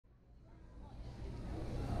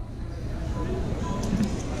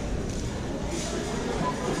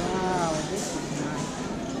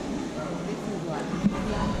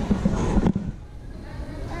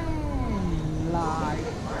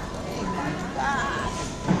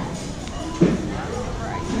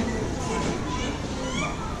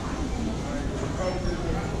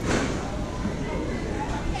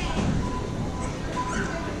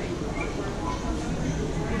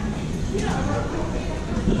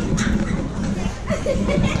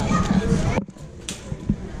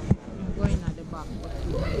going at the back.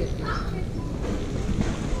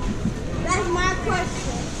 That's my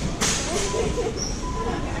question.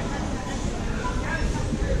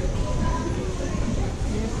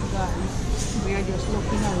 Yes, guys, we are just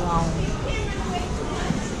looking around.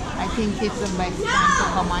 I think it's the best time to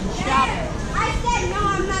come and shop. I said no,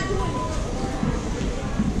 I'm not doing it.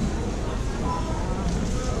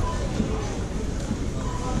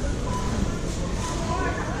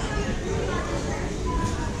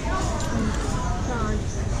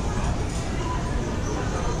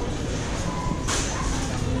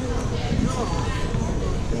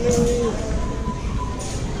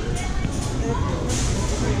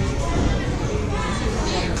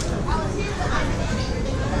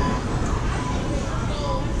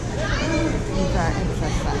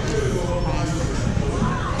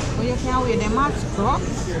 Oh, you can wear them as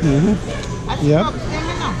Crocs? As Yep. Crocs, them,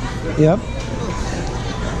 you know? Yep.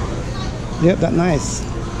 Yep, that's nice.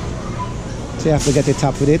 So you have to get the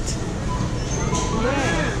top with it.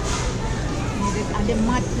 Yeah. And the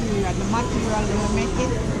material they will make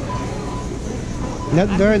it.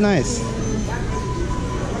 That's very nice.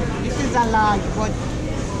 This is a large, but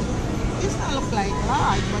this don't look like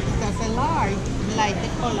large, but it has a large, like the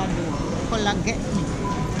color do. Color get me.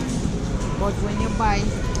 But when you buy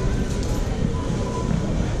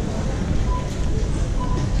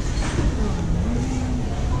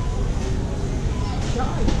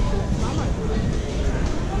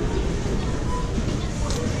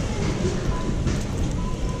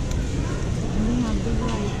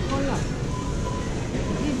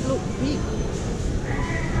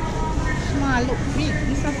look big.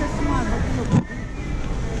 This is a small but look big.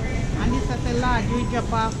 And this is a large we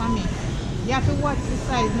drop off for me. You have to watch the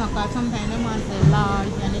size now because sometimes the man say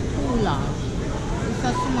large and it's too large. It's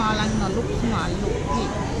a small and not look small, look big.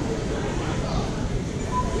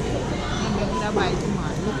 Maybe you buy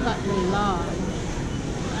small. Look at the large.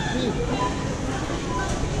 Big.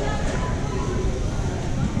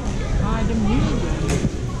 Ah, the medium.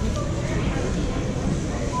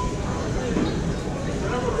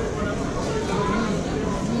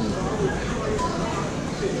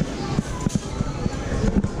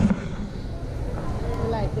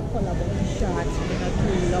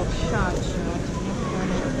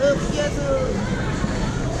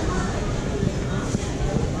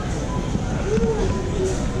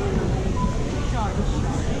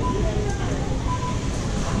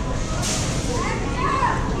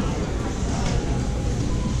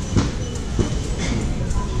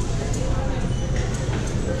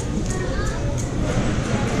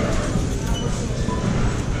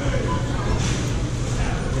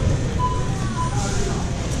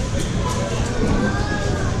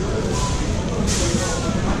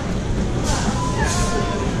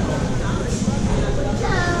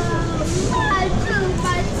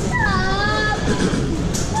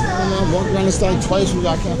 Start twice with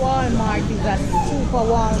that camp. Walmart is a super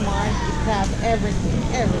Walmart. It has everything.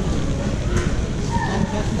 And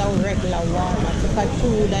just the regular Walmart. It's got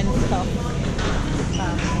food and stuff.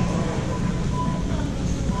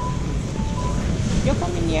 You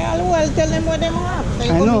come in here all well, tell them what them have. So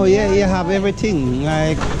I know, yeah, you have everything.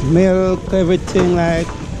 Like milk, everything like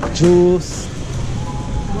juice.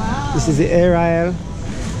 Wow. This is the air aisle.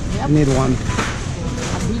 Yep. You need one. A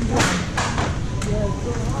big one.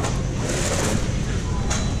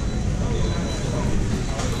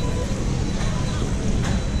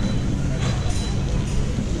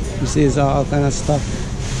 This is all kind of stuff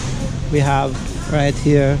we have right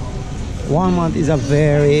here. Walmart is a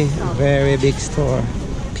very, very big store.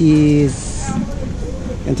 Peas.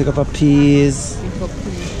 You can take up a peas.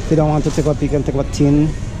 If you don't want to take up, you can take up a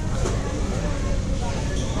tin.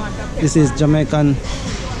 This is Jamaican.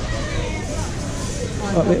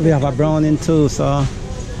 Oh, we have a browning too, so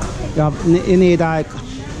you need like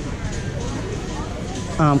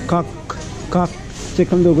cock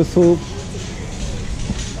chicken noodle soup.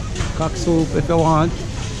 Cock soup if you want.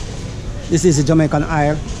 This is the Jamaican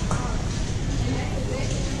aisle.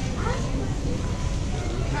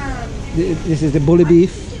 This is the bully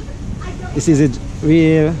beef. This is a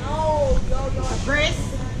real. Grace?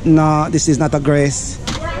 No, this is not a grace.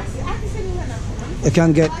 You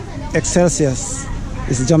can get Excelsius.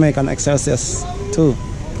 This is Jamaican Excelsius too.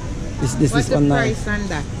 This What's is the one price on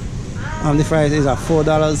that? The price is at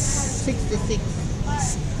 $4. 66.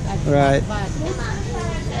 That's Right. not bad.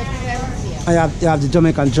 You have the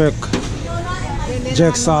Jamaican jerk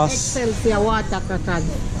sauce. Excelsior water crackers.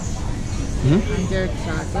 And jerk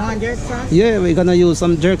sauce. You want jerk sauce? Yeah, we're gonna use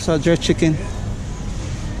some jerk sauce, jerk chicken.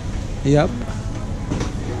 Yep.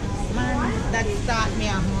 Man, that start me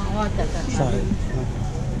a water. Sorry.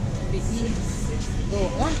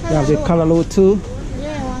 One We have the callaloo too.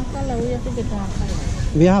 Yeah, one color. We have to get one color.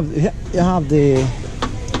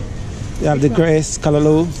 You have the grace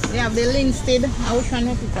callaloo. We have the Linstead. I was trying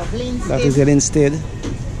to pick up Linstead. That is the Linstead.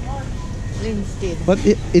 Linstead. But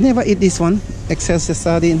you never eat this one, Excelsior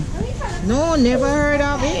sardine. No, never heard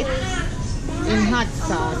of it. In hot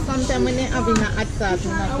sauce. Sometimes when they have in a hot sauce,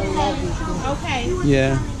 you not love it. Okay.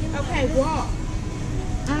 Yeah. Okay, walk.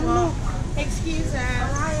 And look, Excuse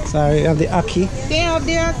us. Sorry, you have the aki. they have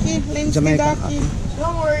the Aki, Linstead Jamaican Aki.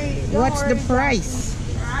 Don't worry. What's the price?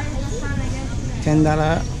 $10,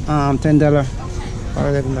 $10 or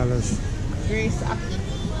 $11. Grace Aki.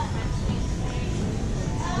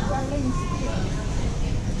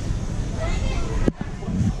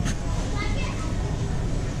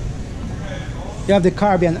 You have the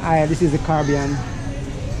Caribbean aisle. This is the Caribbean.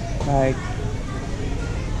 Like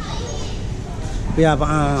we have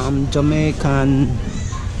Jamaican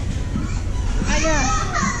Ah, yeah.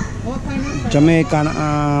 What kind of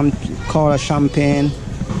Jamaican cola champagne.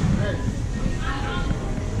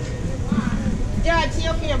 George,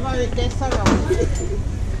 your favorite the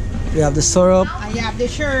syrup. We have the syrup. And you have the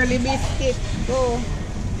Shirley biscuit. Go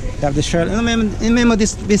We have the Shirley. Remember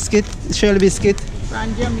this biscuit, Shirley biscuit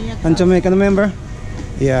from Jamaica. and Jamaican. Remember?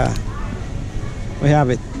 Yeah. We have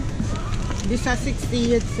it. This is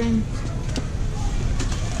 68 cents.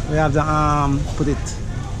 We have the put it.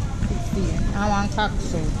 60. I want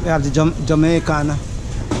capsule. We have the Jamaican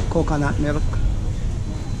coconut milk.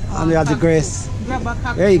 And we have the grace. Grab a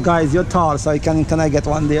capsule. Hey guys, you're tall, so can I get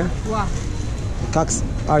one there? What? Cox,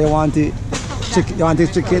 or you want the chicken? You want the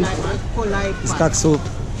chicken? Polite. It's cock soup.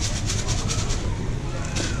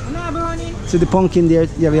 You know brownie? See the pumpkin there?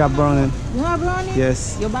 Yeah, we have brownie. You know brownie?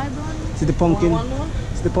 Yes. You buy brownie? See the pumpkin?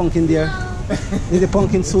 See the pumpkin there? See the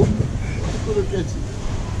pumpkin soup?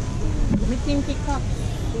 Me think it up.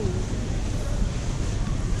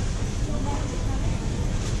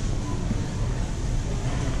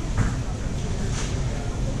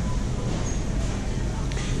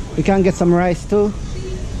 We can get some rice too.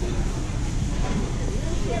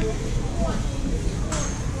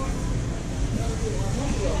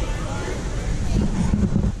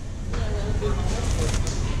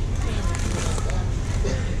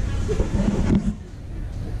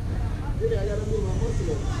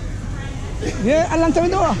 Yeah, a long time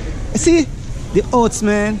ago. See the oats,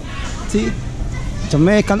 man. See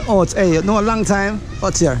Jamaican oats. Hey, you know a long time.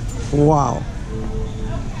 What's here? Wow.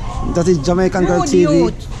 That is Jamaican Girl Rude TV.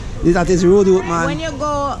 Youth. That is Rude Youth, man. When you go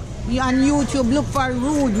on YouTube, look for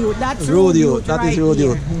Rude Youth. That's Rude Youth. That right is Rude here.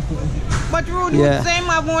 Youth. But Rude Yeah. Youth same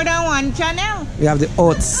have more than one channel. We have the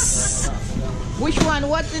oats. Which one?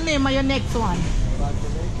 What's the name of your next one?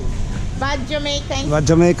 Bad Jamaican. What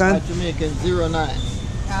Jamaican? Jamaican 09.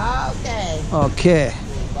 Okay. Okay.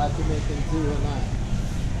 Bad Jamaican 09.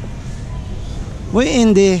 We're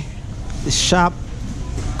in the shop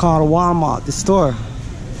called Walmart, the store.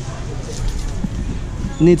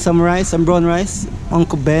 Need some rice, some brown rice?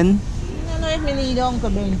 Uncle Ben. I don't know if we need Uncle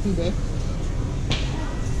Ben today.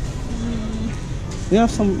 We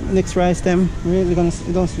have some next rice them. We're gonna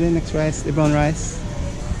you don't see the next rice, the brown rice.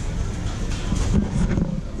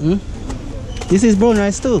 Hmm? This is brown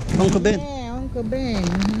rice too, Uncle Ben. Yeah, Uncle Ben.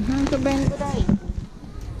 Uncle Ben good eye.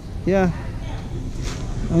 Yeah.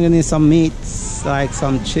 I'm gonna need some meats, like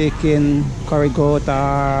some chicken, curry goat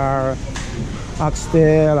or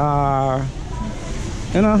oxtail or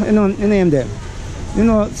you name them. You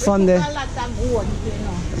know Sunday. A lot of goat, you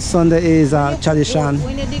know. Sunday is a tradition.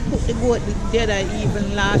 When you did cook the goat the other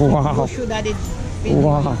even last Wow. week, you should have did video,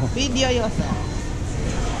 Wow. video yourself.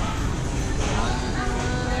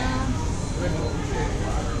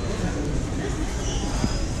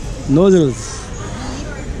 Noodles.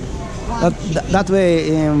 That way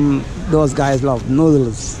those guys love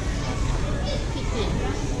noodles.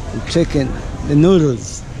 Chicken. The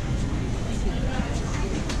noodles.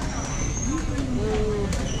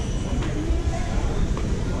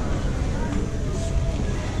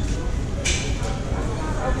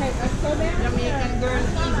 Jamaican Girl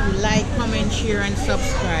TV, like, comment, share, and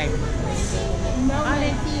subscribe. On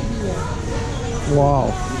the TV.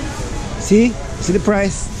 Wow. See the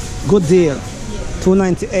price? Good deal.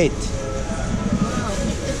 $2.98. Wow,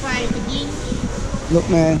 55 again. Look,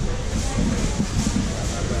 man.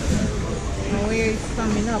 Now where it's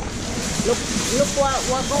coming up. Look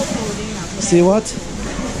what goes through there. See what?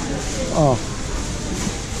 Oh.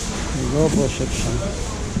 GoPro section.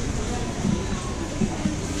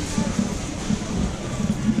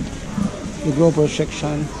 The GoPro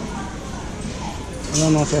section. I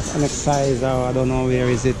don't know if it's next size or I don't know where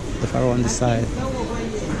is it, if around the side.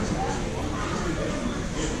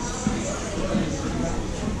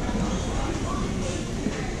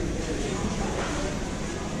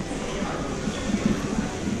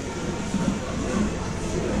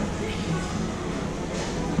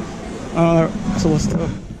 So what's the,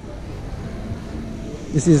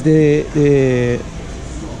 this is the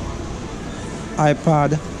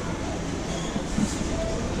iPad.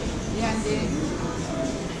 Yeah, and the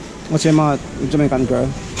What's your amount, Jamaican girl?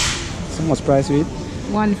 So much price with?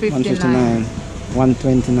 159.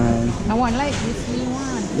 129. I want like this new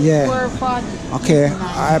one. Yeah. 440. Okay,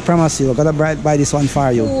 I promise you, I'm gonna buy this one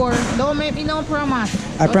for you. Don't make me no promise.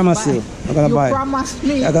 I promise you, I'm gonna buy. You promised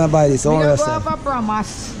me. I'm gonna buy this. Don't We worry don't go yourself. off a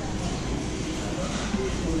promise.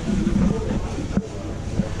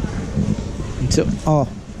 So, oh,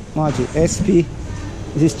 Margie, SP.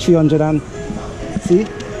 This is 300 and see,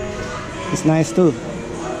 it's nice too.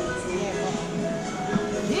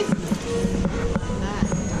 This? Nah.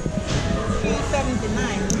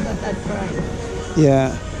 379. Look at that price.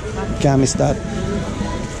 Yeah, can't miss that.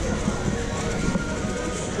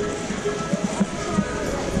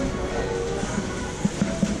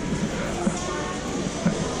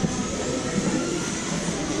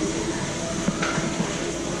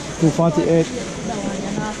 $248, That one,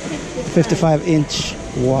 you know, 55 inch.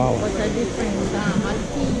 Wow. What's the difference? A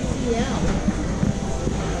TCL.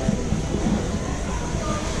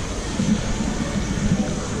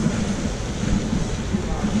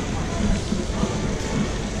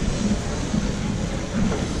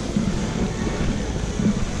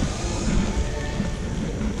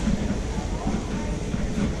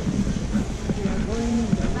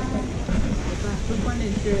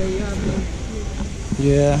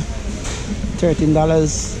 Yeah,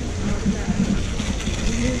 $13.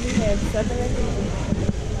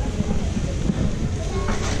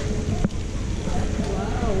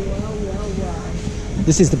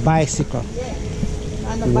 This is the bicycle.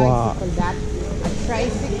 And a Wow. bicycle, that. A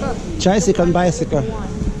tricycle. Tricycle and bicycle. One.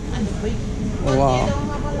 And the big. But Wow. they don't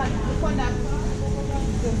have a lot. Look on that.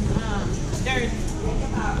 Dirt.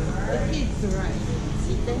 The kids ride.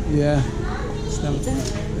 See them? Yeah. See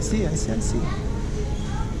them? I see.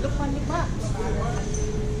 Look on the back.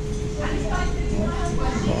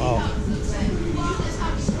 Wow.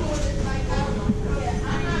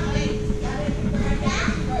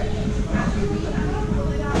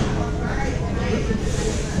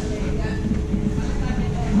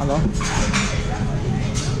 Hello?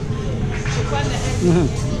 Look on the Mhm.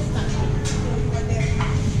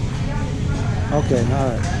 Okay, all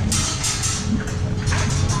right.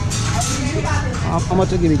 How much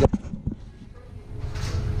to give you?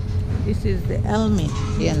 This is the helmet,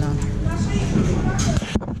 you know.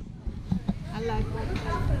 I like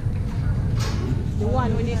the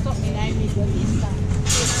one when they cut me I make the list.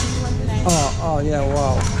 Oh, yeah,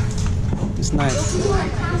 wow. It's nice.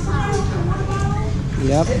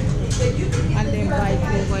 Yep. And then bike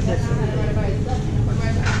over the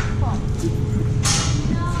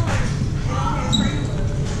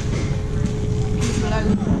people are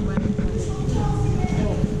looking for it.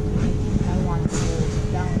 I want to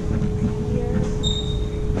go down here.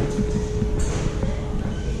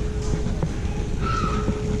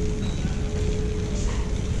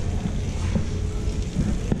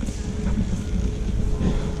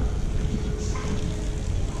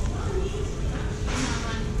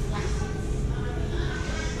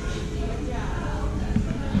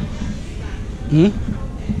 Hmm?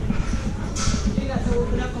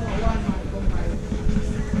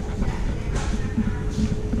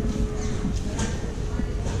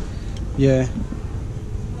 Yeah.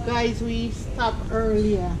 Guys, we stopped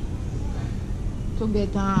earlier to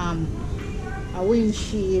get a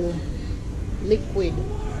windshield liquid,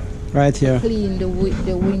 Right here. clean the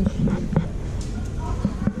windshield.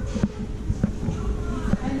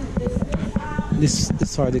 This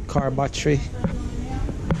for the car battery.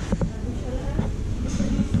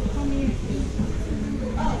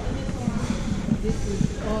 This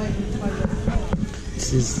is oil for the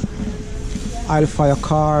This is oil for your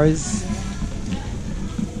cars.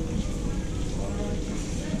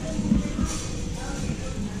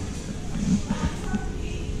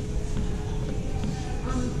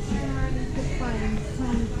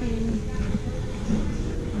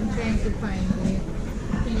 I'm trying to find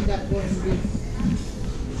the thing that goes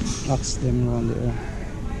this. Ask them around there.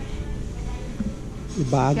 The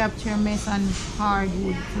bag. Capture mess on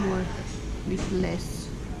hardwood floor with less.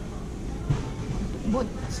 But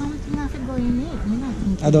something has to go in it. Me not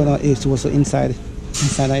thinking. I don't know if it's also inside it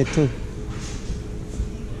too.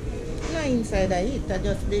 No inside of it. I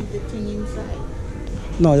just leave the thing inside.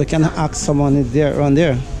 No, you can ask someone is there around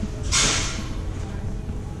there.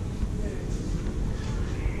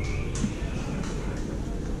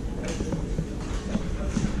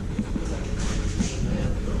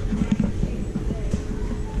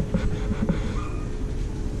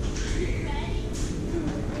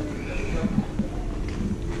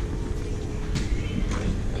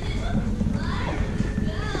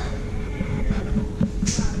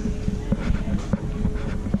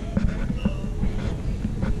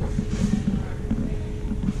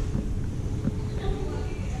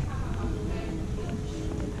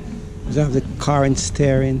 You have the car and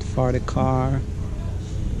steering for the car.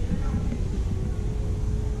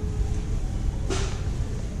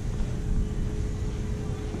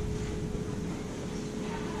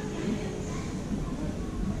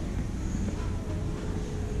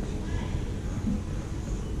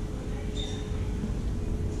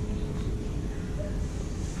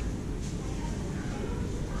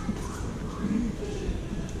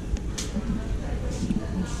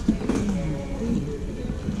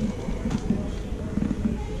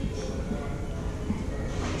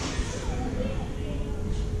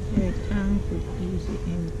 Tank with easy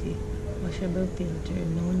empty. Washable filter,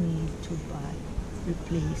 no need to buy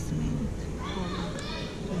replacement.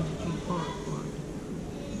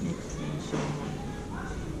 Next station.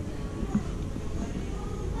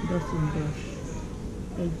 Dusting brush.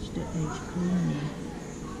 Edge to edge cleaning.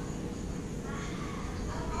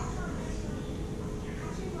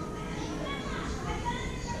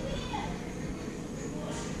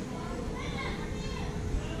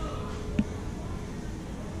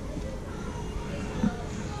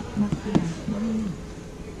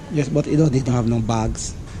 Yes, but it didn't have no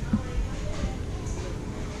bags.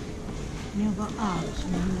 Never asked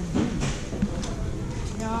me.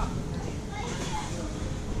 Yeah.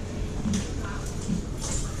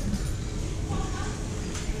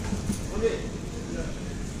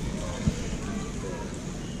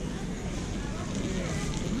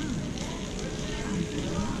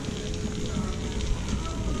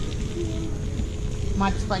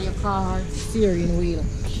 Match for your car. Steering wheel.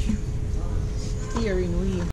 Steering wheel.